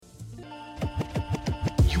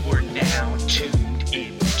tuned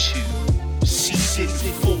into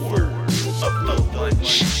season 4 of the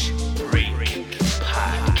Lunch Break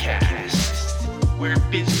Podcast, where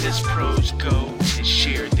business pros go to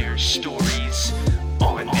share their stories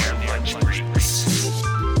on their lunch breaks.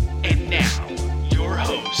 And now, your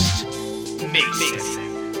host,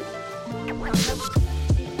 Mason.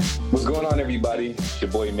 What's going on, everybody? It's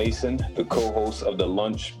your boy Mason, the co-host of the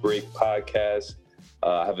Lunch Break Podcast.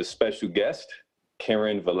 I have a special guest,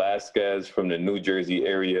 Karen Velasquez from the New Jersey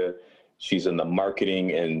area. She's in the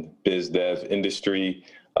marketing and biz dev industry.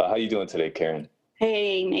 How you doing today, Karen?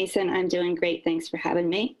 Hey, Mason. I'm doing great. Thanks for having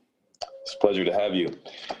me. It's a pleasure to have you.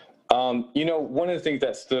 One of the things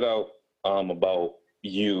that stood out about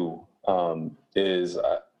you is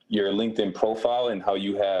your LinkedIn profile and how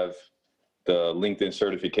you have the LinkedIn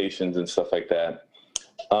certifications and stuff like that.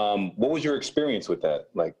 What was your experience with that?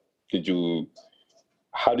 Like,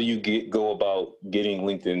 how do you go about getting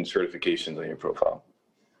LinkedIn certifications on your profile?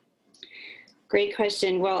 Great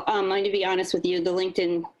question. Well, I'm going to be honest with you. The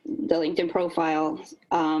LinkedIn profile,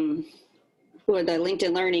 or the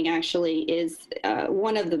LinkedIn Learning actually is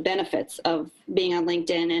one of the benefits of being on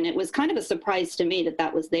LinkedIn. And it was kind of a surprise to me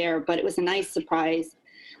that was there, but it was a nice surprise.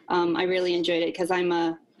 I really enjoyed it because I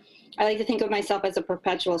like to think of myself as a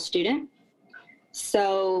perpetual student.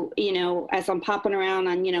 So, as I'm popping around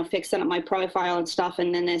on, fixing up my profile and stuff,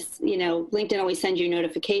 and then this, LinkedIn always sends you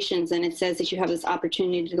notifications and it says that you have this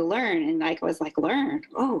opportunity to learn. And I was like, learn?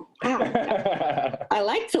 Oh, wow. I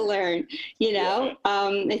like to learn,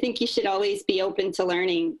 I think you should always be open to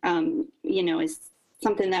learning, is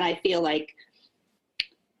something that I feel like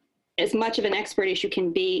as much of an expert as you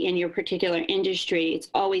can be in your particular industry, it's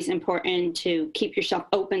always important to keep yourself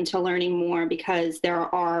open to learning more, because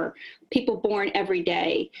there are people born every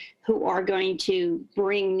day who are going to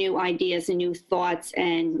bring new ideas and new thoughts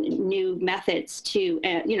and new methods to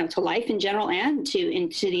life in general and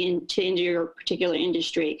into your particular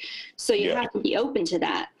industry. So you have to be open to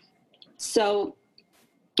that. So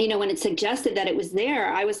when it suggested that it was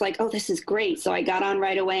there, I was like, oh, this is great. So I got on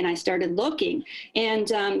right away and I started looking. And,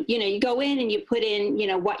 you go in and you put in,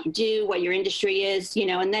 what you do, what your industry is,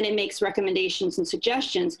 and then it makes recommendations and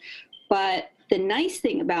suggestions. But the nice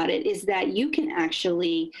thing about it is that you can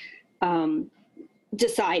actually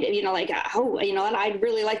decide, I'd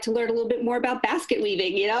really like to learn a little bit more about basket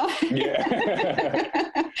weaving, Yeah.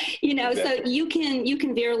 Exactly. So you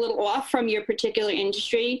can veer a little off from your particular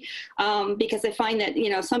industry, because I find that,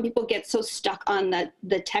 some people get so stuck on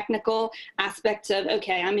the technical aspects of,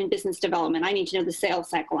 okay, I'm in business development. I need to know the sales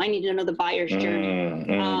cycle. I need to know the buyer's journey.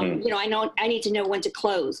 I need to know when to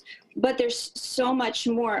close, but there's so much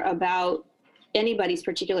more about anybody's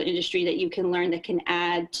particular industry that you can learn that can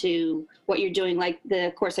add to what you're doing. Like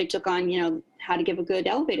the course I took on, how to give a good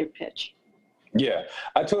elevator pitch. Yeah,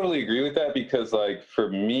 I totally agree with that, because for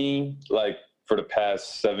me, for the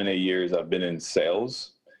past 7-8 years, I've been in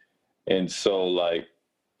sales. And so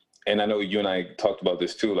and I know you and I talked about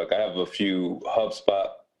this too, I have a few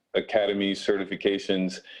HubSpot Academy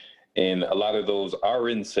certifications, and a lot of those are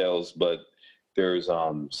in sales, but there's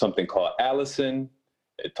something called Allison.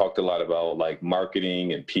 It talked a lot about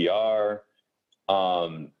marketing and PR.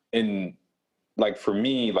 And for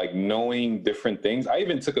me, knowing different things, I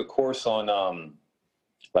even took a course on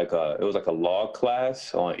it was a law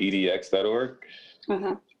class on edx.org.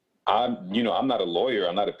 Uh-huh. I'm not a lawyer,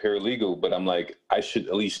 I'm not a paralegal, but I'm I should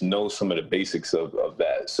at least know some of the basics of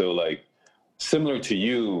that. So similar to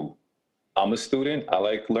you, I'm a student, I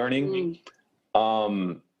like learning.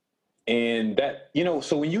 And that,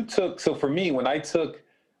 so for me, when I took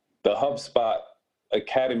the HubSpot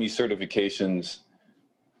Academy certifications,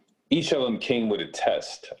 each of them came with a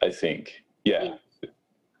test, I think. Yeah.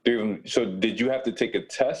 So did you have to take a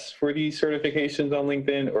test for these certifications on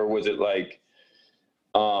LinkedIn, or was it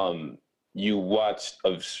you watched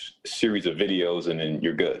a series of videos and then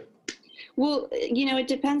you're good? Well, it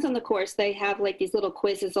depends on the course. They have these little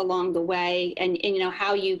quizzes along the way, and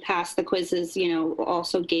how you pass the quizzes,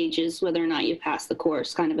 also gauges whether or not you pass the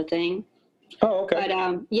course, kind of a thing. Oh, okay. But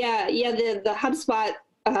the HubSpot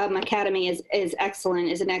Academy is excellent,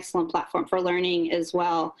 is an excellent platform for learning as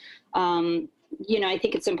well. I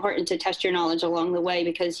think it's important to test your knowledge along the way,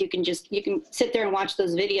 because you can sit there and watch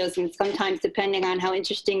those videos, and sometimes, depending on how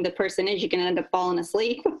interesting the person is, you can end up falling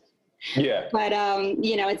asleep. Yeah. But,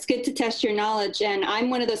 it's good to test your knowledge. And I'm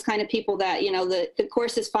one of those kind of people that, the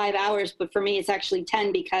course is 5 hours, but for me, it's actually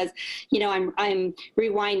 10, because, I'm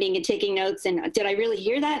rewinding and taking notes. And did I really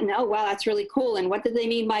hear that? No. Wow, that's really cool. And what did they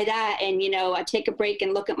mean by that? And, I take a break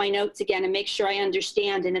and look at my notes again and make sure I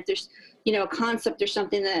understand. And if there's you know, a concept or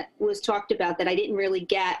something that was talked about that I didn't really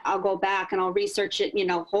get, I'll go back and I'll research it, you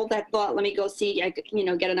know, hold that thought, let me go see, you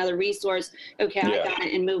know, get another resource. Okay, I got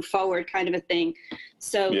it, and move forward, kind of a thing.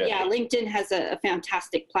 So yeah, LinkedIn has a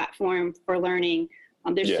fantastic platform for learning.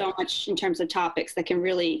 There's so much in terms of topics that can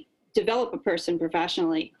really develop a person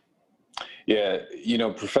professionally. Yeah, you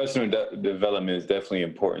know, professional development is definitely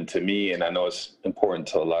important to me, and I know it's important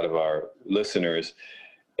to a lot of our listeners.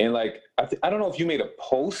 And like, I don't know if you made a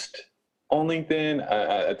post on LinkedIn.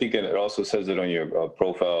 I think it also says it on your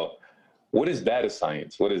profile. What is data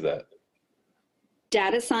science? What is that?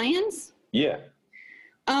 Data science? Yeah.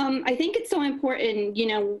 I think it's so important, you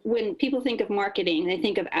know, when people think of marketing, they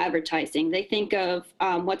think of advertising, they think of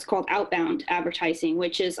what's called outbound advertising,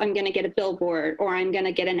 which is I'm going to get a billboard, or I'm going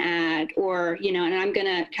to get an ad, or, you know, and I'm going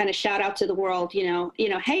to kind of shout out to the world, you know,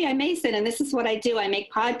 hey, I'm Mason, and this is what I do. I make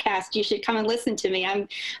podcasts. You should come and listen to me. I'm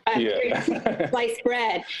sliced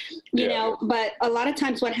bread, you know, but a lot of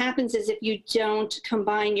times what happens is if you don't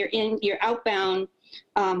combine your outbound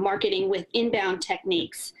marketing with inbound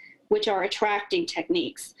techniques, which are attracting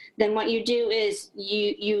techniques, then what you do is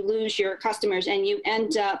you lose your customers, and you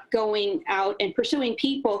end up going out and pursuing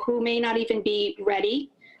people who may not even be ready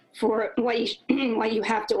for what you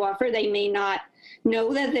have to offer. They may not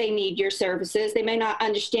know that they need your services. They may not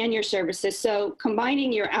understand your services. So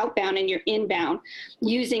combining your outbound and your inbound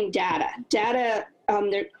using data,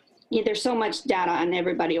 there's so much data on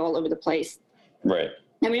everybody all over the place. Right.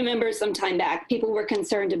 I remember some time back, people were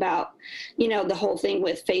concerned about, you know, the whole thing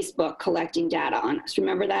with Facebook collecting data on us.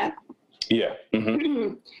 Remember that? Yeah.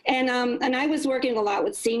 Mm-hmm. And I was working a lot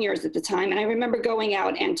with seniors at the time. And I remember going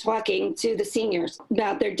out and talking to the seniors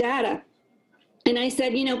about their data. And I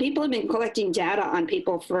said, you know, people have been collecting data on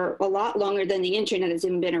people for a lot longer than the internet has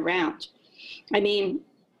even been around. I mean,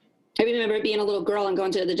 I remember being a little girl and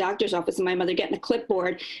going to the doctor's office, and my mother getting a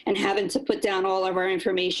clipboard and having to put down all of our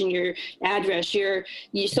information, your address, your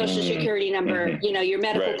social security number, you know, your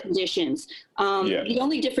medical conditions. The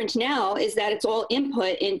only difference now is that it's all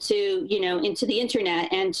input into, you know, into the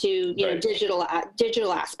internet and to, you know,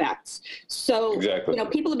 digital aspects. So, you know,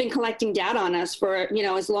 people have been collecting data on us for, you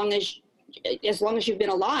know, as long as you've been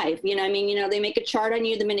alive. You know, I mean, you know, they make a chart on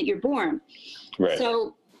you the minute you're born. Right.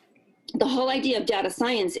 So the whole idea of data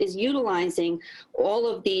science is utilizing all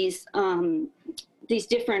of these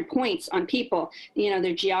different points on people, you know,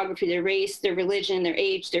 their geography, their race, their religion, their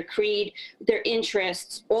age, their creed, their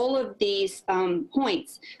interests, all of these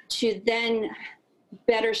points, to then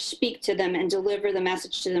better speak to them and deliver the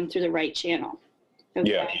message to them through the right channel.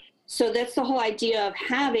 Okay? Yeah. So that's the whole idea of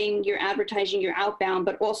having your advertising, your outbound,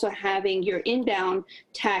 but also having your inbound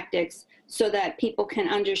tactics, so that people can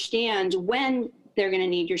understand when they're going to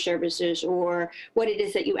need your services, or what it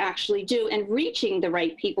is that you actually do, and reaching the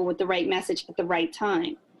right people with the right message at the right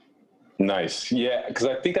time. Nice. Yeah. Cause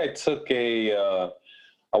I think I took I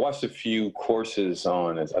watched a few courses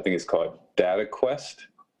on, I think it's called Data Quest.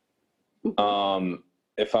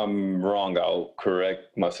 If I'm wrong, I'll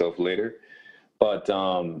correct myself later, but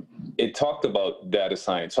it talked about data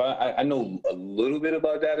science. So I know a little bit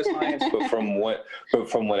about data science, but from what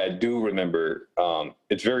I do remember,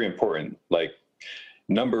 it's very important. Like,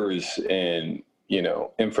 numbers and, you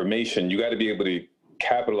know, information, you got to be able to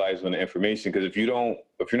capitalize on the information, because if you're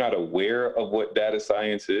not aware of what data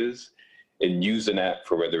science is and using that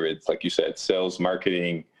for, whether it's, like you said, sales,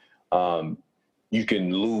 marketing, you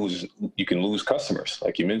can lose customers,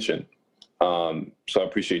 like you mentioned. So I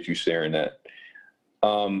appreciate you sharing that.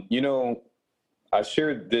 You know, I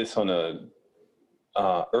shared this on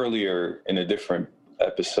earlier in a different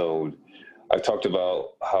episode. I talked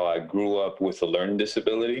about how I grew up with a learning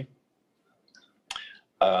disability,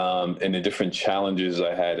 and the different challenges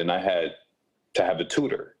I had, and I had to have a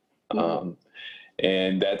tutor.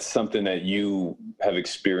 And that's something that you have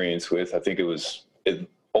experience with. I think it was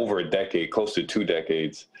over a decade, close to 2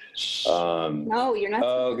 decades. No, you're not.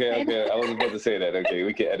 Okay. I was about to say that. Okay,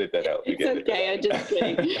 we can edit that out. It's okay. I'm just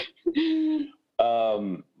kidding.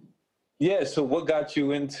 Yeah. So what got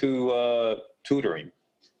you into tutoring?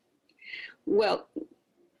 Well,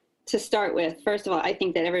 to start with, first of all, I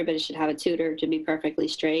think that everybody should have a tutor, to be perfectly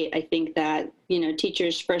straight. I think that, you know,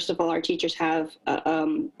 teachers, first of all, our teachers have a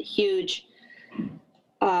huge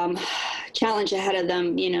challenge ahead of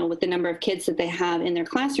them, you know, with the number of kids that they have in their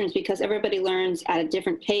classrooms, because everybody learns at a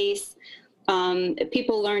different pace.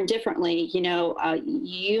 People learn differently. You know,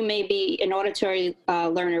 you may be an auditory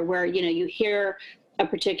learner where, you know, you hear a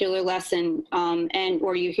particular lesson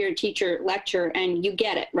or you hear a teacher lecture and you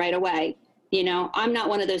get it right away. You know, I'm not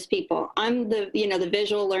one of those people. I'm the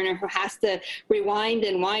visual learner who has to rewind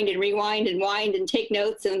and wind and rewind and wind and take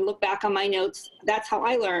notes and look back on my notes. That's how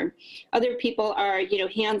I learn. Other people are,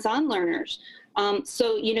 hands-on learners.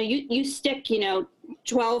 So, you stick,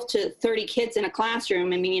 12 to 30 kids in a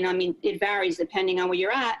classroom. I mean, it varies depending on where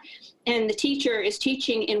you're at. And the teacher is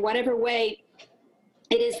teaching in whatever way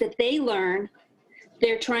it is that they learn.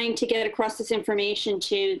 They're trying to get across this information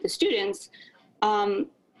to the students.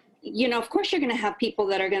 Of course you're going to have people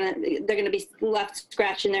that they're going to be left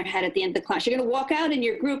scratching their head at the end of the class. You're going to walk out in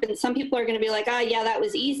your group and some people are going to be like, yeah, that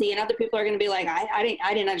was easy. And other people are going to be like, I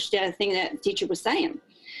didn't understand a thing that the teacher was saying.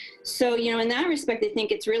 So, in that respect, I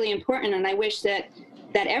think it's really important. And I wish that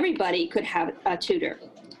everybody could have a tutor.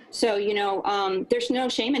 So, there's no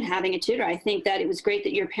shame in having a tutor. I think that it was great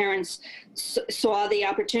that your parents saw the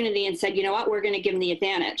opportunity and said, you know what, we're going to give them the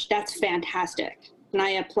advantage. That's fantastic. And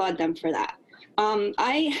I applaud them for that.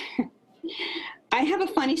 I have a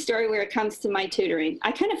funny story where it comes to my tutoring.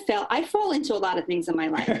 I fall into a lot of things in my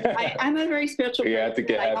life. I'm a very spiritual person. Yeah, I think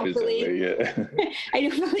it happens that way, yeah. I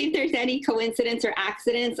don't believe there's any coincidence or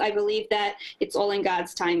accidents. I believe that it's all in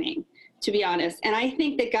God's timing, to be honest. And I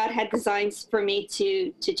think that God had designs for me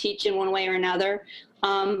to teach in one way or another.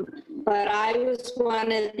 But I was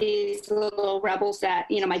one of these little rebels that,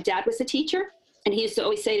 my dad was a teacher. And he used to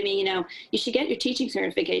always say to me, you should get your teaching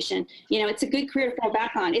certification. It's a good career to fall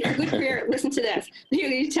back on. It's a good career. Listen to this.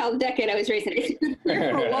 You tell the decade I was raised in. It's a good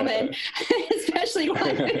career for a woman, especially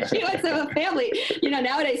when she wants to have a family.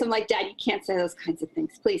 Nowadays I'm like, Dad, you can't say those kinds of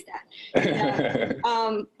things. Please, Dad.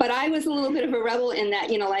 But I was a little bit of a rebel in that,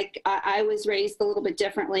 I was raised a little bit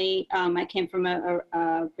differently. I came from a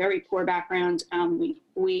very poor background.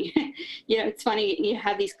 We it's funny, you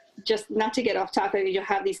have these, just not to get off topic, you'll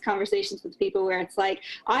have these conversations with people where it's like,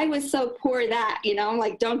 I was so poor that, I'm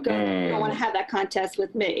like, don't want to have that contest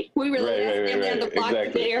with me. We were on the block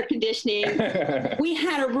with the air conditioning. We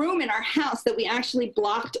had a room in our house that we actually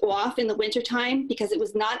blocked off in the wintertime because it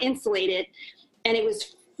was not insulated and it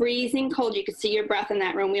was freezing cold. You could see your breath in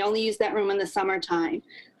that room. We only used that room in the summertime.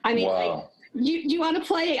 I mean, wow. You want to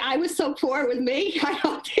play I was so poor with me? I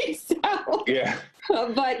don't think so. Yeah.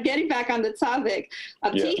 But getting back on the topic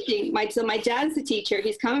of teaching, my dad's a teacher.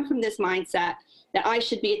 He's coming from this mindset that I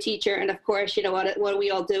should be a teacher. And of course, what do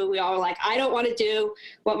we all do? We all are like, I don't want to do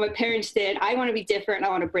what my parents did. I want to be different. I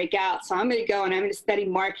want to break out. So I'm going to go and I'm going to study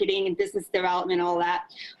marketing and business development, all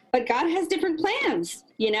that. But God has different plans,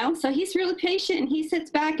 so he's really patient and he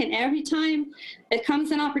sits back and every time it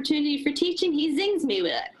comes an opportunity for teaching, he zings me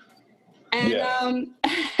with it. And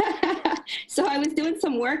so I was doing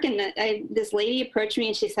some work and this lady approached me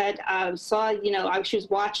and she said, she was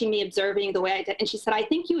watching me, observing the way I did. And she said, I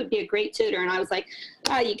think you would be a great tutor. And I was like,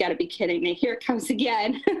 oh, you got to be kidding me. Here it comes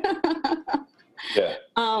again. Yeah.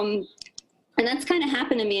 And that's kind of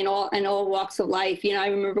happened to me in all walks of life. I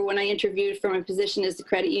remember when I interviewed for my position as the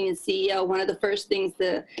credit union CEO, one of the first things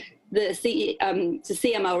the CEO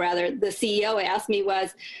asked me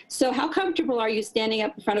was, so how comfortable are you standing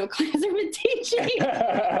up in front of a classroom and teaching?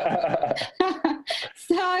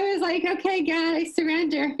 So I was like, okay, God, I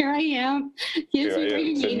surrender. Here I am. Here's what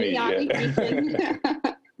you need.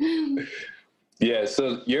 Yeah,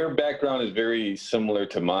 so your background is very similar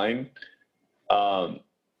to mine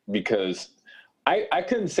because I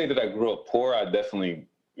couldn't say that I grew up poor.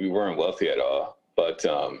 We weren't wealthy at all, but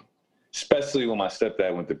especially when my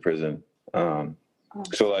stepdad went to prison.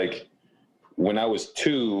 So like when I was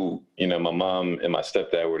 2, my mom and my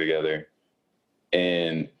stepdad were together.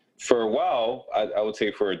 And for a while, I would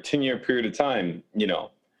say for a 10-year period of time, I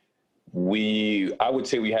would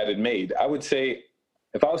say we had it made. I would say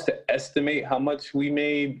if I was to estimate how much we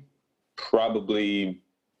made, probably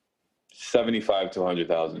 75 to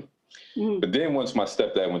 100,000. But then once my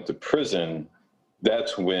stepdad went to prison,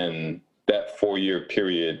 that's when that 4-year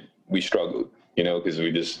period we struggled,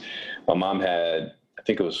 because my mom had, I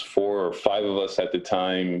think it was 4 or 5 of us at the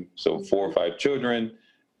time. So 4 or 5 children,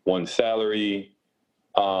 1 salary.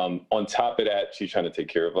 On top of that, she's trying to take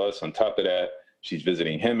care of us. On top of that, she's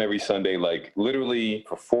visiting him every Sunday. Like literally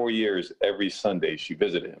for 4 years, every Sunday she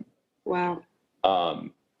visited him. Wow.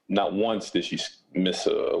 Not once did she miss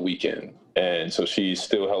a weekend. And so she's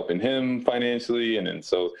still helping him financially. And then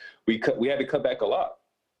so we had to cut back a lot.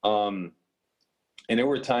 And there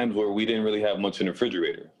were times where we didn't really have much in the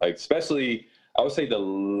refrigerator, like especially, I would say the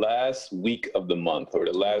last week of the month or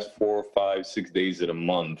the last 4, 5, 6 days of the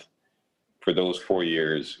month for those 4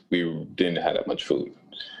 years, we didn't have that much food.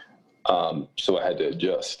 So I had to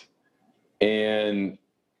adjust. And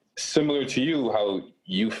similar to you, how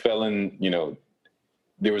you fell in,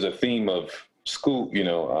 there was a theme of school,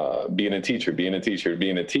 being a teacher.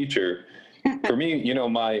 for me, you know,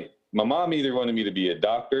 my mom either wanted me to be a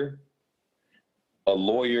doctor, a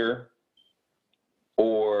lawyer,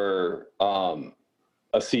 or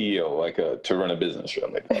a CEO, like to run a business or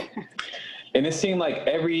something like that. And it seemed like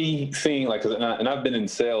everything, like, and I've been in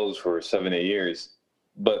sales for 7, 8 years,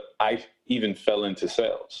 but I even fell into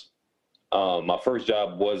sales. My first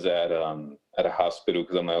job was at a hospital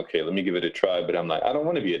because I'm like, okay, let me give it a try. But I'm like, I don't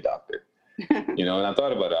want to be a doctor, you know. And I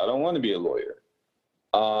thought about it. I don't want to be a lawyer.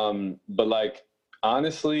 But like,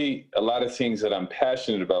 honestly, a lot of things that I'm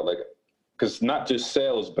passionate about, like, because not just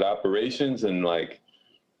sales, but operations, and like,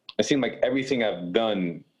 it seemed like everything I've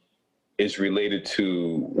done is related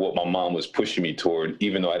to what my mom was pushing me toward,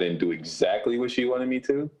 even though I didn't do exactly what she wanted me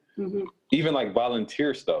to. Mm-hmm. Even like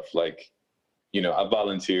volunteer stuff, like, you know, I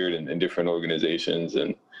volunteered in different organizations,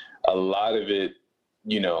 and a lot of it,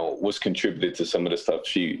 you know, was contributed to some of the stuff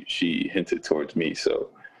she hinted towards me. So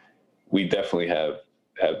we definitely have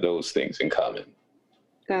those things in common.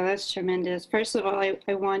 Oh, that's tremendous. First of all,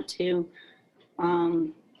 I want to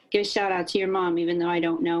give a shout out to your mom, even though I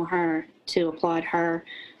don't know her, to applaud her.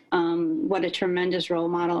 What a tremendous role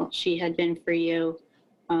model she had been for you.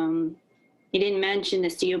 You didn't mention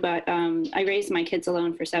this to you, but I raised my kids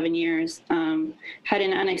alone for 7 years, had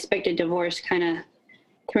an unexpected divorce kind of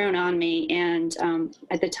thrown on me. And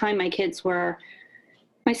at the time my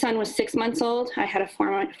son was 6 months old. I had a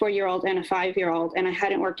 4-year-old and a 5-year-old, and I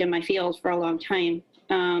hadn't worked in my field for a long time.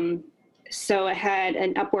 So I had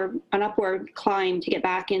an upward climb to get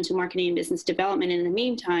back into marketing and business development. In the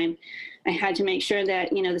meantime, I had to make sure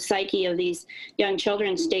that, you know, the psyche of these young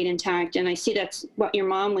children stayed intact. And I see that's what your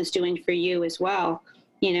mom was doing for you as well.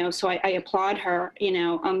 You know, so I applaud her. You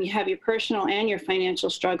know, you have your personal and your financial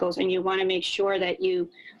struggles, and you want to make sure that you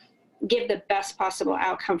give the best possible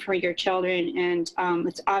outcome for your children. And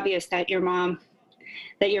it's obvious that your mom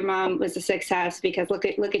was a success, because look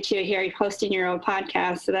at you here, you're hosting your own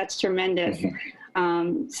podcast. So that's tremendous.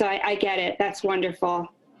 Mm-hmm. So I get it. That's wonderful.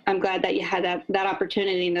 I'm glad that you had that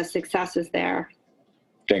opportunity and the success is there.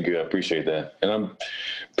 Thank you. I appreciate that. And I'm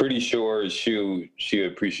pretty sure she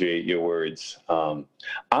would appreciate your words.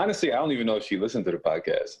 Honestly, I don't even know if she listened to the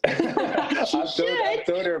podcast. I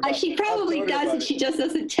told her she probably does, and she just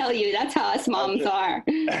doesn't tell you. That's how us moms are.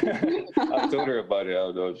 I told her about it. I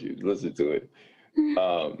don't know if she listened to it.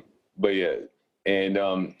 But yeah. And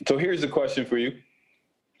so here's the question for you.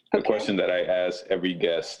 The question that I ask every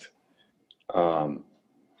guest.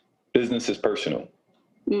 Business is personal,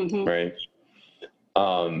 mm-hmm. right?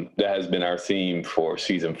 That has been our theme for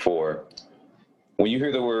season 4. When you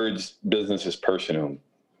hear the words business is personal,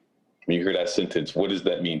 when you hear that sentence, what does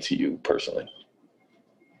that mean to you personally?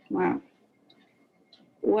 Wow.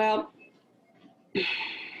 Well,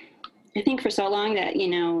 I think for so long that, you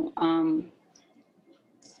know,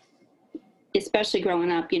 especially growing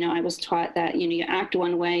up, you know, I was taught that, you know, you act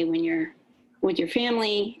one way when you're with your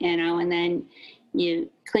family, you know, and then you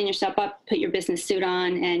clean yourself up, put your business suit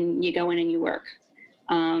on, and you go in and you work.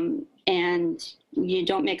 And you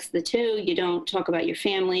don't mix the two. You don't talk about your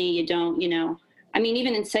family. You don't, you know, I mean,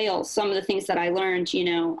 even in sales, some of the things that I learned, you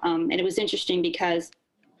know, and it was interesting because,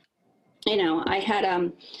 you know, I had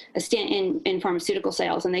a stint in pharmaceutical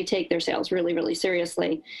sales, and they take their sales really, really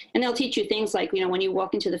seriously. And they'll teach you things like, you know, when you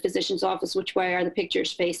walk into the physician's office, which way are the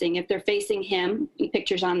pictures facing? If they're facing him,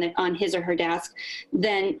 pictures on his or her desk,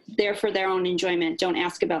 then they're for their own enjoyment. Don't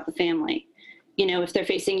ask about the family. You know, if they're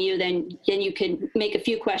facing you, then you can make a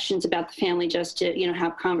few questions about the family just to, you know,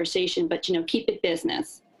 have conversation, but, you know, keep it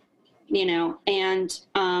business, you know. And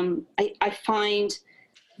I find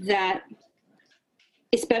that,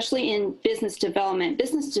 especially in business development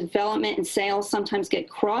and sales sometimes get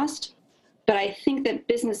crossed, but I think that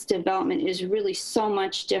business development is really so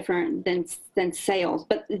much different than sales,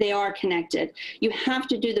 but they are connected. You have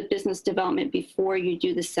to do the business development before you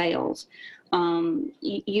do the sales.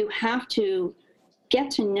 You have to get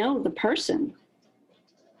to know the person.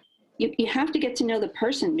 You have to get to know the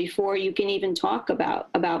person before you can even talk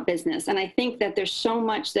about business. And I think that there's so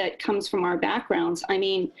much that comes from our backgrounds. I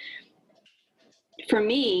mean, for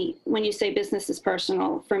me, when you say business is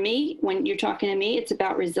personal, for me, when you're talking to me, it's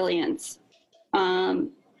about resilience.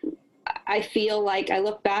 I feel like I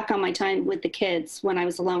look back on my time with the kids when I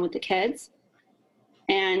was alone with the kids,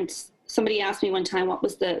 and somebody asked me one time, what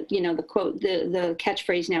was the, you know, the quote, the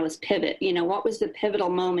catchphrase now is pivot. You know, what was the pivotal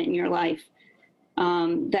moment in your life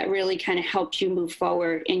that really kind of helped you move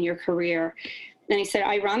forward in your career? And he said,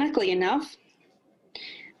 ironically enough,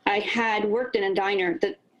 I had worked in a diner.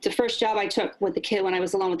 the first job I took with the kid when I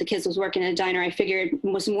was alone with the kids was working in a diner. I figured it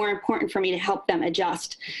was more important for me to help them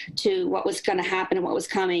adjust to what was going to happen and what was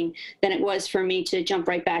coming than it was for me to jump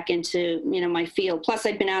right back into, my field. Plus,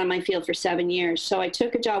 I'd been out of my field for 7 years. So I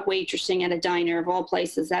took a job waitressing at a diner of all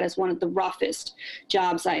places. That is one of the roughest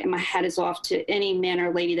jobs. My hat is off to any man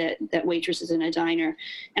or lady that waitresses in a diner.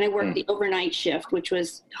 And I worked the overnight shift, which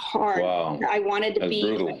was hard. Wow. I wanted to be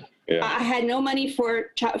brutal. Yeah. I had no money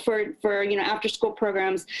for after school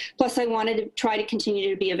programs. Plus, I wanted to try to continue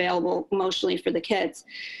to be available emotionally for the kids.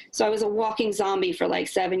 So I was a walking zombie for like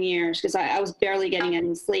 7 years because I was barely getting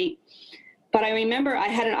any sleep. But I remember I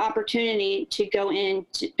had an opportunity to go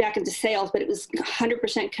back into sales, but it was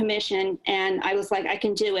 100% commission, and I was like, I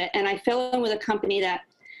can do it. And I fell in with a company that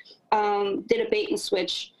did a bait and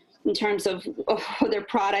switch in terms of their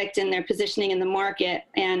product and their positioning in the market.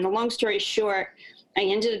 And the long story short, I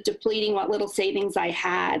ended up depleting what little savings I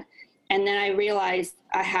had. And then I realized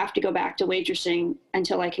I have to go back to waitressing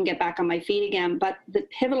until I can get back on my feet again. But the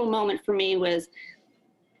pivotal moment for me was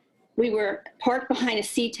we were parked behind a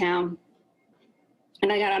C-Town,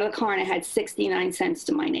 and I got out of the car and I had 69 cents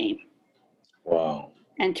to my name. Wow.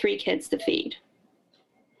 And 3 kids to feed.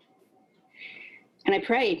 And I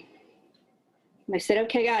prayed. And I said,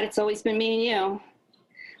 okay, God, it's always been me and you.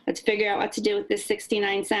 Let's figure out what to do with this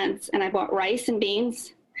 69 cents. And I bought rice and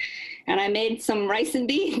beans, and I made some rice and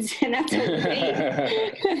beans, and that's what we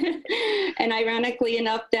made. And ironically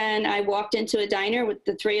enough, then I walked into a diner with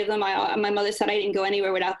the 3 of them. My mother said I didn't go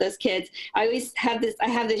anywhere without those kids. I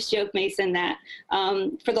have this joke, Mason, that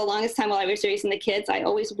for the longest time while I was raising the kids, I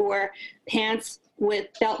always wore pants with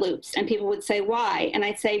belt loops, and people would say, why? And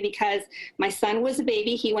I'd say, because my son was a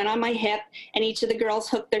baby, he went on my hip, and each of the girls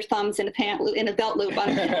hooked their thumbs in a belt loop on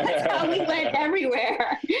him. That's how we went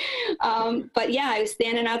everywhere. But yeah, I was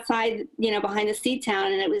standing outside, behind the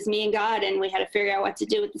C-Town, and it was me and God, and we had to figure out what to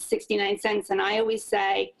do with the 69 cents. And I always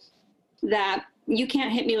say that you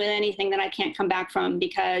can't hit me with anything that I can't come back from,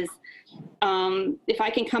 because if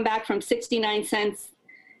I can come back from 69 cents,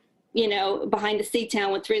 behind the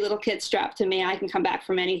C-Town with 3 little kids strapped to me, I can come back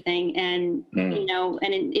from anything. And,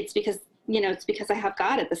 it's because I have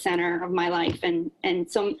God at the center of my life. And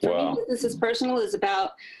so for me, business is personal, is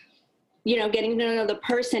about, getting to know the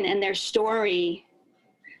person and their story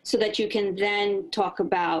so that you can then talk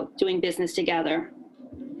about doing business together.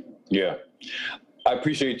 Yeah. I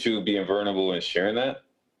appreciate you being vulnerable and sharing that.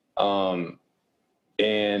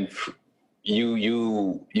 And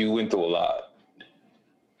you went through a lot.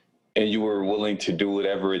 And you were willing to do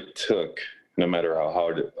whatever it took, no matter how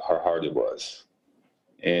hard it was.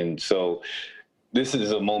 And so this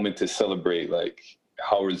is a moment to celebrate like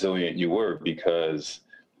how resilient you were, because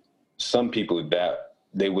some people that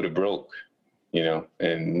they would have broke,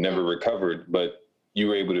 and never recovered, but you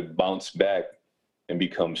were able to bounce back and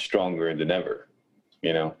become stronger than ever,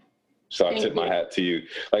 So I tip my hat to you.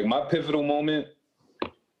 Like my pivotal moment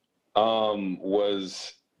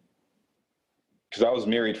was, because I was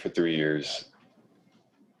married for 3 years.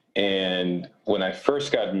 And when I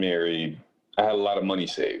first got married, I had a lot of money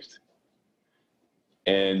saved.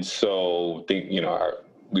 And so,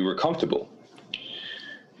 we were comfortable.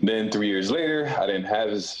 Then 3 years later, I didn't have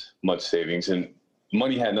as much savings, and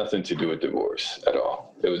money had nothing to do with divorce at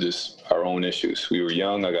all. It was just our own issues. We were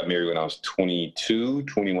young. I got married when I was 22,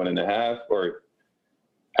 21 and a half, or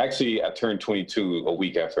actually I turned 22 a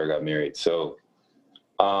week after I got married. So,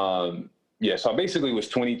 so I basically was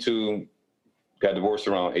 22, got divorced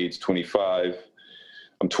around age 25.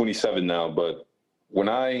 I'm 27 now, but when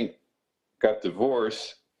I got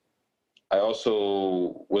divorced, I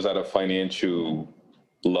also was at a financial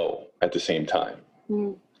low at the same time.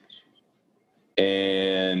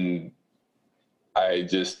 And I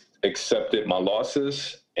just accepted my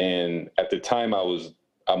losses. And at the time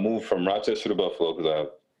I moved from Rochester to Buffalo, because I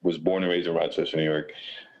was born and raised in Rochester, New York.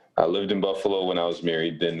 I lived in Buffalo when I was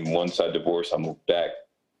married. Then once I divorced, I moved back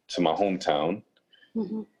to my hometown.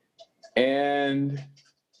 Mm-hmm. And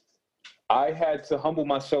I had to humble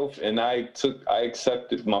myself, and I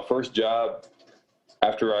accepted my first job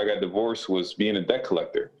after I got divorced was being a debt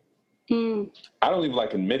collector. I don't even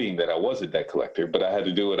like admitting that I was a debt collector, but I had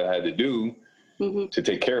to do what I had to do to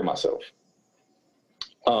take care of myself.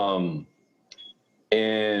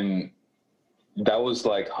 And that was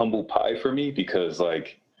like humble pie for me, because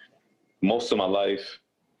like most of my life,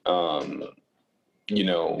 I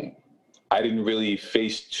didn't really I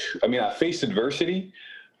faced adversity,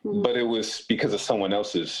 but it was because of someone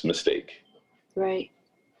else's mistake. Right.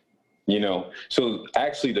 So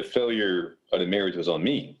actually the failure of the marriage was on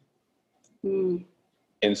me.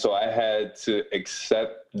 And so I had to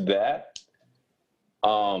accept that.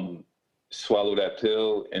 swallow that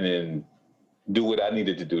pill and then do what I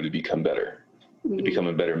needed to do to become better, to become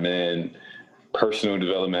a better man. Personal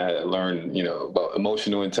development, I had to learn, about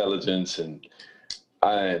emotional intelligence, and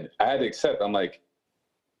I had to accept, I'm like,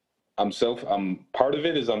 part of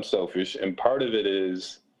it is I'm selfish, and part of it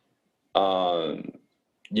is, I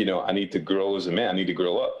need to grow as a man. I need to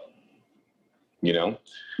grow up,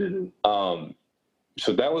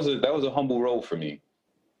 So that was a humble role for me.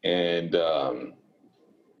 And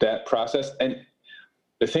that process, and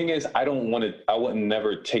the thing is, I would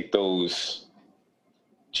never take those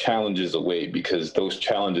challenges away, because those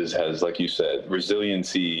challenges has, like you said,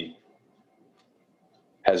 resiliency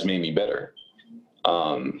has made me better.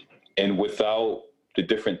 And without the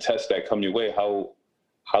different tests that come your way, how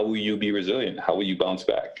will you be resilient? How will you bounce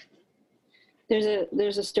back?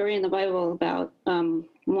 There's a story in the Bible about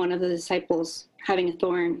one of the disciples having a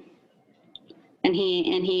thorn, and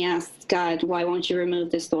he asked God, "Why won't you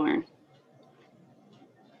remove this thorn?"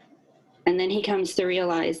 And then he comes to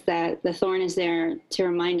realize that the thorn is there to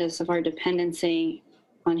remind us of our dependency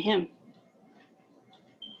on him.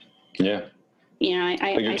 Yeah.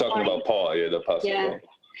 You're talking about Paul, the apostle. Yeah.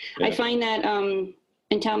 I find that,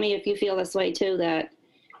 and tell me if you feel this way too, that,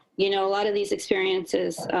 a lot of these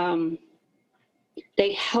experiences,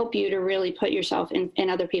 they help you to really put yourself in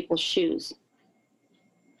other people's shoes,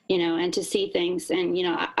 and to see things. And,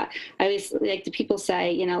 I always like the people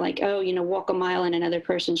say, walk a mile in another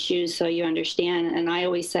person's shoes so you understand. And I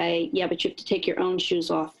always say, yeah, but you have to take your own shoes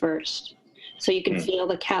off first, so you can feel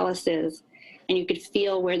the calluses, and you could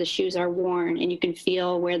feel where the shoes are worn, and you can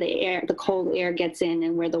feel where the cold air gets in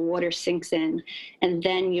and where the water sinks in. And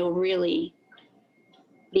then you'll really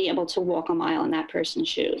be able to walk a mile in that person's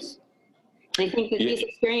shoes. And I think that these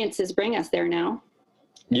experiences bring us there now.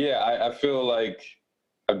 Yeah, I feel like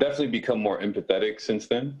I've definitely become more empathetic since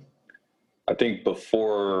then. I think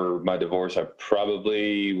before my divorce, I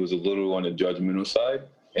probably was a little on the judgmental side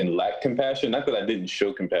and lacked compassion. Not that I didn't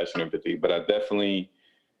show compassion or empathy, but I definitely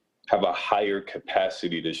have a higher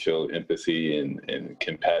capacity to show empathy and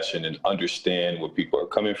compassion and understand where people are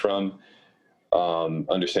coming from,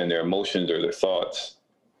 understand their emotions or their thoughts.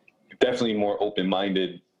 Definitely more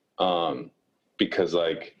open-minded, because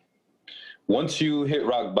once you hit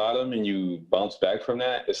rock bottom and you bounce back from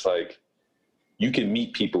that, it's like you can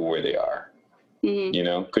meet people where they are,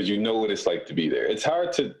 because you know what it's like to be there. It's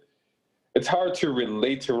hard to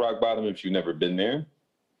relate to rock bottom if you've never been there.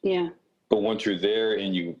 Yeah. But once you're there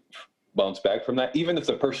and you bounce back from that, even if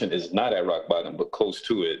the person is not at rock bottom but close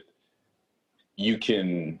to it, you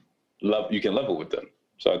can level with them.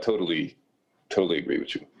 So I totally agree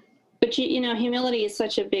with you. But humility is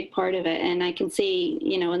such a big part of it, and I can see,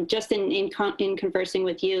 and just in conversing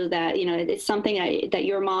with you, that it's something that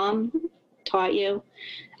your mom taught you,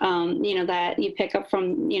 that you pick up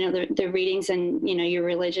from the readings and your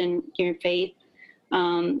religion, your faith.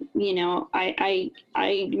 I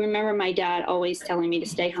remember my dad always telling me to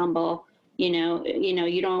stay humble. You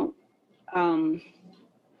don't.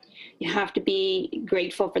 You have to be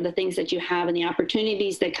grateful for the things that you have and the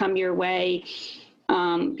opportunities that come your way.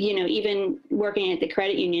 Even working at the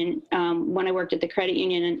credit union, when I worked at the credit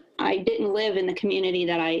union, and I didn't live in the community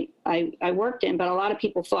that I worked in, but a lot of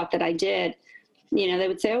people thought that I did. They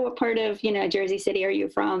would say, "Oh, what part of, Jersey City are you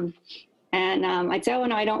from?" And I'd say, "Oh,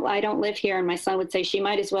 no, I don't live here." And my son would say, "She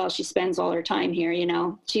might as well. She spends all her time here,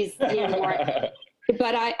 She's more."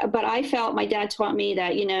 But I felt, my dad taught me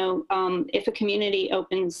that, if a community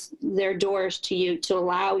opens their doors to you to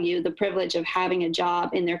allow you the privilege of having a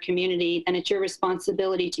job in their community, then it's your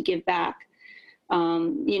responsibility to give back,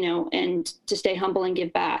 and to stay humble and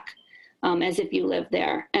give back, as if you live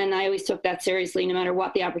there. And I always took that seriously, no matter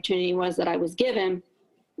what the opportunity was that I was given,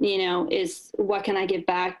 is what can I give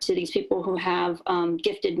back to these people who have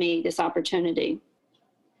gifted me this opportunity?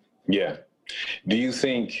 Yeah. Do you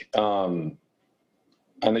think,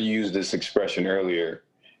 I know you used this expression earlier.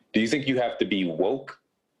 Do you think you have to be woke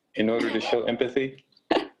in order to show empathy?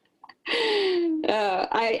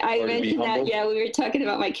 I mentioned that. Yeah, we were talking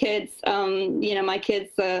about my kids. My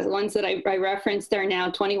kids, the ones that I referenced, are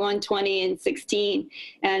now 21, 20, and 16.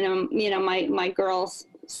 And, my girls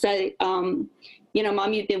say,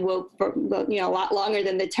 Mom, you've been woke for, a lot longer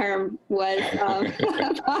than the term was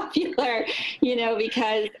popular,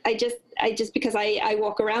 because because I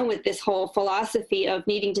walk around with this whole philosophy of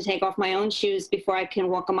needing to take off my own shoes before I can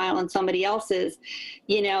walk a mile on somebody else's,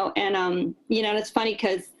 and it's funny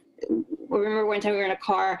because remember one time we were in a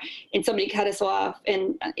car and somebody cut us off,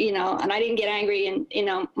 and and I didn't get angry, and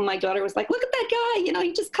my daughter was like, "Look at that guy,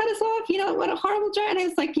 he just cut us off, what a horrible driver." And I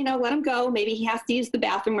was like, let him go. Maybe he has to use the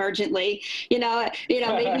bathroom urgently. Maybe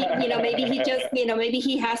he just, maybe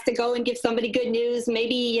he has to go and give somebody good news.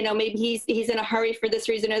 Maybe, maybe he's in a hurry for this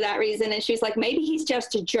reason or that reason. And she's like, maybe he's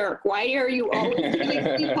just a jerk. Why are you always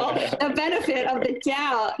giving people the benefit of the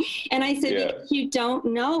doubt? And I said, because you don't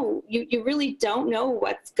know. You really don't know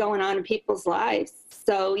what's going on in people's lives.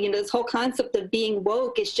 So, this whole concept of being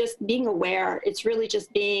woke is just being aware. It's really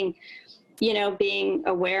just being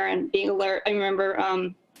aware and being alert. I remember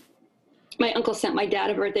my uncle sent my dad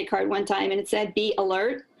a birthday card one time, and it said, "Be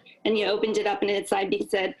alert." And you opened it up, and inside it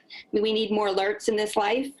said, "We need more alerts in this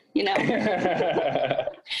life." And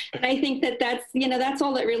I think that's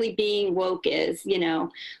all that really being woke is.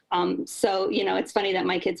 So it's funny that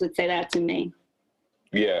my kids would say that to me.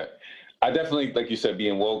 Yeah, I definitely, like you said,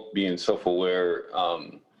 being woke, being self-aware,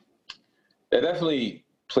 that definitely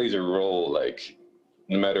plays a role. Like,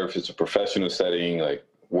 no matter if it's a professional setting, like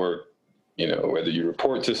work, whether you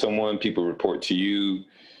report to someone, people report to you,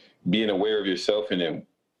 being aware of yourself, and then,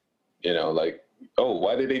 like, oh,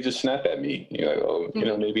 why did they just snap at me? You're like, oh,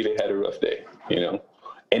 maybe they had a rough day,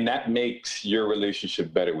 and that makes your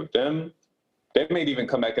relationship better with them. They may even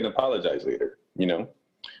come back and apologize later,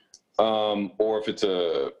 or if it's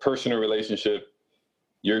a personal relationship,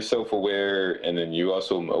 you're self-aware, and then you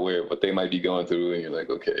also aware of what they might be going through, and you're like,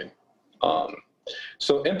 okay.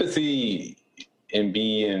 So empathy and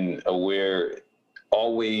being aware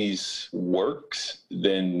always works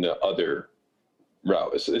than the other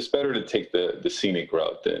route. It's better to take the scenic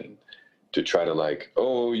route than to try to, like,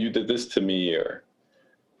 oh, you did this to me, or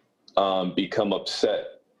become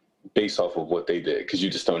upset based off of what they did, because you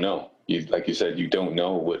just don't know. Like you said, you don't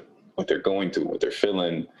know what they're going through, what they're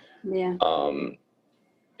feeling. Yeah.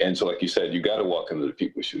 And so, like you said, you got to walk into the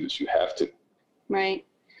people's shoes. You have to. Right.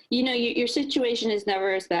 Your situation is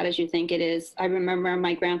never as bad as you think it is. I remember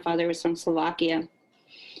my grandfather was from Slovakia,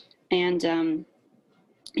 and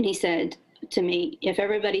he said to me, if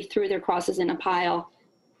everybody threw their crosses in a pile,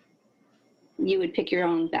 you would pick your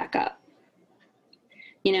own back up.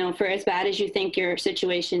 For as bad as you think your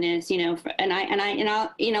situation is, and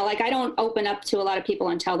I'll, like, I don't open up to a lot of people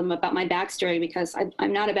and tell them about my backstory, because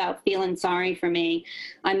I'm not about feeling sorry for me.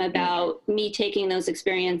 I'm about me taking those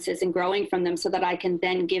experiences and growing from them so that I can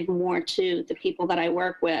then give more to the people that I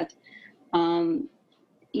work with. But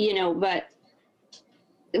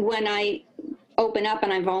when I open up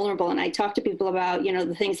and I'm vulnerable and I talk to people about,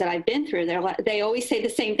 the things that I've been through, they always say the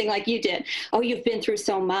same thing like you did. Oh, you've been through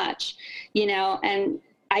so much, and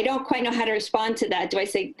I don't quite know how to respond to that. Do I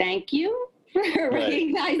say thank you for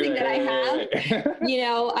recognizing that I have?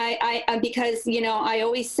 I because I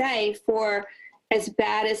always say, for as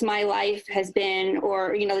bad as my life has been,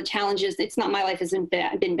 or the challenges, it's not, my life hasn't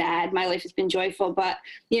been bad. My life has been joyful, but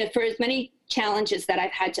for as many challenges that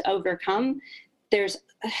I've had to overcome, there's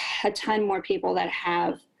a ton more people that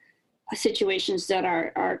have situations that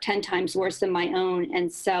are 10 times worse than my own, and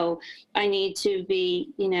so I need to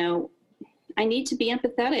be I need to be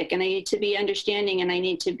empathetic, and I need to be understanding, and I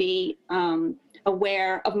need to be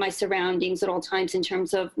aware of my surroundings at all times in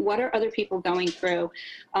terms of what are other people going through.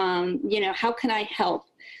 How can I help?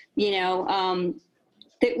 We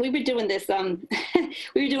were doing this,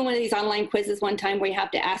 we were doing one of these online quizzes one time where you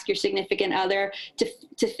have to ask your significant other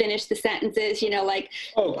to finish the sentences, like,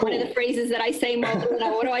 oh, cool. One of the phrases that I say most,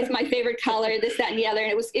 what is my favorite color, this, that, and the other.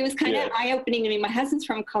 And it was kind of eye-opening to me. My husband's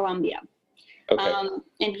from Colombia. Okay.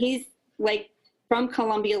 And he's, like, from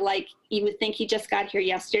Colombia, like, you would think he just got here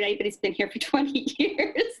yesterday, but he's been here for 20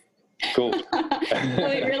 years. Cool. So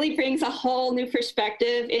it really brings a whole new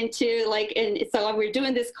perspective into, like, and so we're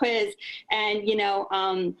doing this quiz, and,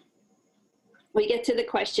 we get to the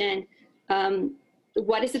question,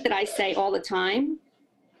 what is it that I say all the time?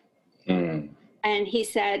 And he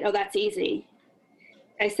said, oh, that's easy.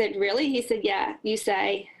 I said, really? He said, yeah. You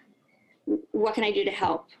say, what can I do to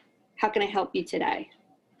help? How can I help you today?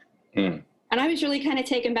 And I was really kind of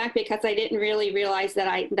taken back, because I didn't really realize that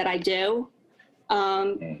I do.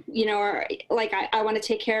 Or, like, I want to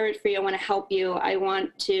take care of it for you. I want to help you. I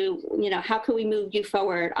want to, how can we move you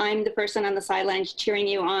forward? I'm the person on the sidelines cheering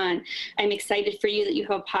you on. I'm excited for you that you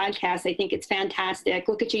have a podcast. I think it's fantastic.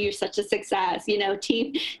 Look at you. You're such a success,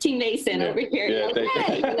 Team Mason over here.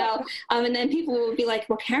 And then people will be like,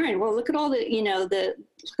 well, Karen, look at all the,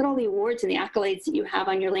 look at all the awards and the accolades that you have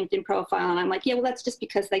on your LinkedIn profile. And I'm like, yeah, well, that's just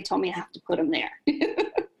because they told me I have to put them there.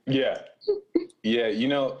 Yeah.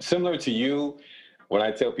 Similar to you, when I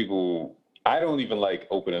tell people, I don't even like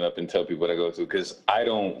opening up and tell people what I go through, because I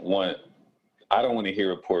don't want I don't want to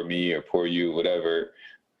hear a poor me or poor you, whatever.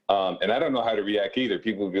 And I don't know how to react either.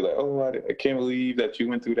 People would be like, oh, I can't believe that you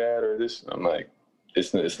went through that or this. I'm like,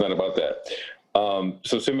 it's not about that.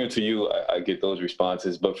 So similar to you, I get those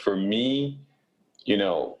responses. But for me, you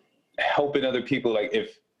know, helping other people, like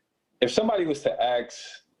if somebody was to ask,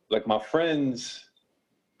 like my friends,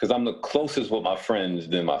 because I'm the closest with my friends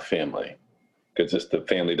than my family, because it's the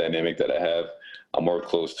family dynamic that I have. I'm more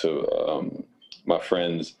close to my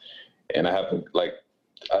friends, and I have like,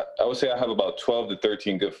 I would say I have about 12 to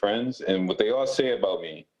 13 good friends, and what they all say about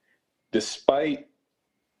me, despite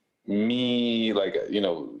me, like, you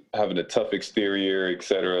know, having a tough exterior,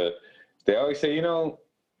 etc., they always say, you know,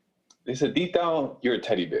 they said, deep down, you're a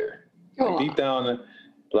teddy bear. Like, deep down,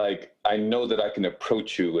 like, I know that I can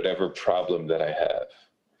approach you whatever problem that I have.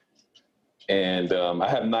 And I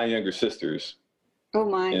have 9 younger sisters. Oh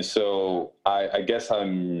my! And so I guess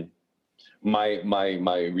my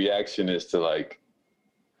reaction is to like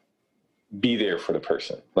be there for the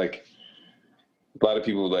person. Like a lot of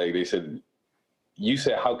people, like they said, you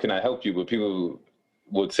said, how can I help you? But people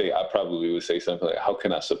would say, I probably would say something like, how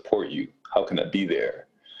can I support you? How can I be there?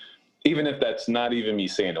 Even if that's not even me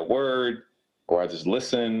saying a word, or I just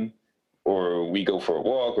listen, or we go for a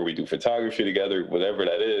walk, or we do photography together, whatever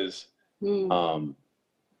that is.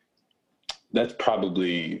 That's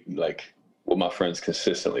probably like what my friends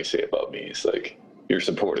consistently say about me. It's like, you're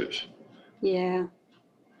supportive. Yeah.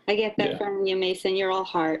 I get that from you, Mason. You're all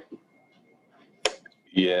heart.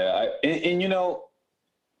 Yeah. And you know,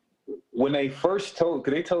 when they first told,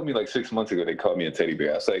 because they told me like 6 months ago, they called me a teddy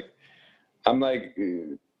bear. I was like,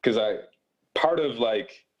 because part of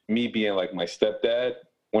like me being like my stepdad,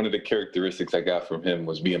 one of the characteristics I got from him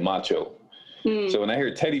was being macho. So when I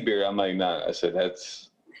hear teddy bear, I'm like, nah. I said,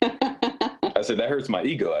 that hurts my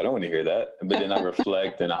ego. I don't want to hear that. But then I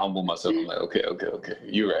reflect and I humble myself. I'm like, okay.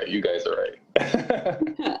 You're right. You guys are right.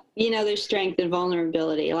 You know, there's strength and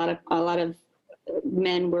vulnerability. A lot of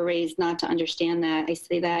men were raised not to understand that. I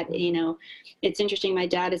say that, you know, it's interesting. My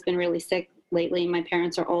dad has been really sick lately. My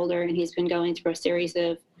parents are older, and he's been going through a series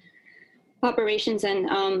of operations. And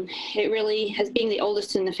it really has, being the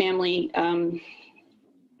oldest in the family,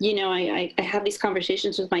 you know, I have these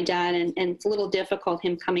conversations with my dad, and it's a little difficult,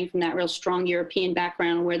 him coming from that real strong European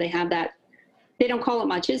background where they have that, they don't call it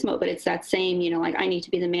machismo, but it's that same, you know, like, I need to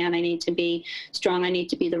be the man, I need to be strong, I need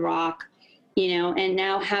to be the rock, you know. And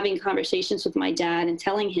now having conversations with my dad and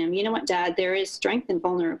telling him, you know what, Dad, there is strength and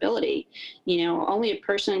vulnerability. You know, only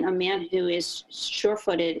a man who is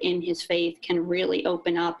sure-footed in his faith can really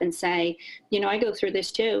open up and say, you know, I go through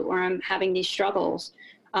this too, or I'm having these struggles.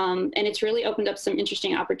 And it's really opened up some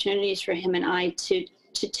interesting opportunities for him and I to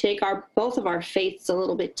take both of our faiths a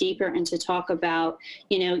little bit deeper, and to talk about,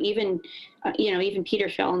 you know, even Peter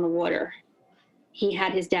fell in the water. He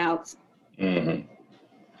had his doubts. Mm-hmm.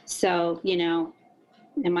 So, you know,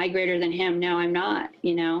 am I greater than him? No, I'm not,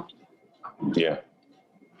 you know? Yeah.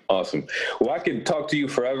 Awesome. Well, I could talk to you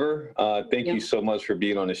forever. Thank you so much for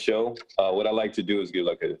being on the show. What I like to do is give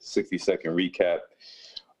like a 60-second recap.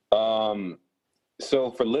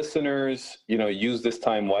 So for listeners, you know, use this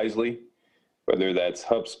time wisely, whether that's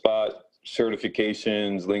HubSpot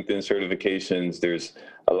certifications, LinkedIn certifications. There's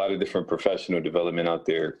a lot of different professional development out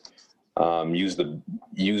there. Use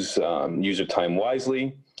your time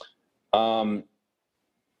wisely.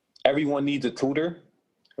 Everyone needs a tutor,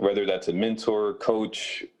 whether that's a mentor,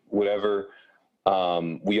 coach, whatever.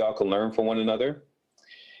 We all can learn from one another.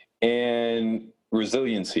 And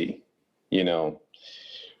resiliency, you know,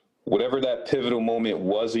 whatever that pivotal moment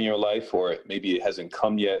was in your life, or maybe it hasn't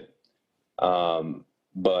come yet.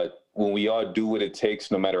 But when we all do what it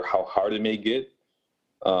takes, no matter how hard it may get,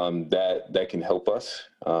 that can help us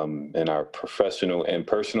in our professional and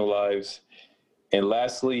personal lives. And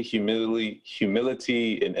lastly,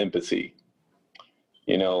 humility and empathy.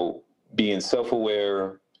 You know, being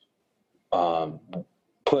self-aware,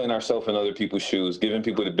 putting ourselves in other people's shoes, giving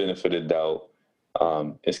people the benefit of the doubt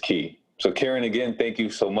is key. So Karen, again, thank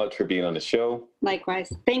you so much for being on the show.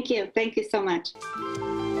 Likewise. Thank you. Thank you so much.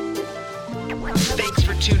 Thanks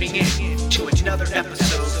for tuning in to another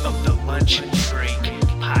episode of the Lunch Break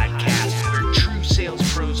Podcast, where true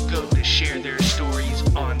sales pros go to share their stories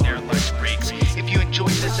on their lunch breaks. If you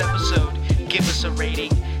enjoyed this episode, give us a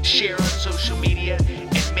rating, share on social media,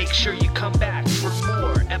 and make sure you come back for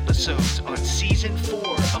more episodes on Season 4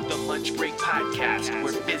 of the Lunch Break Podcast,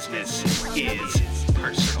 where business is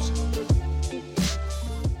personal.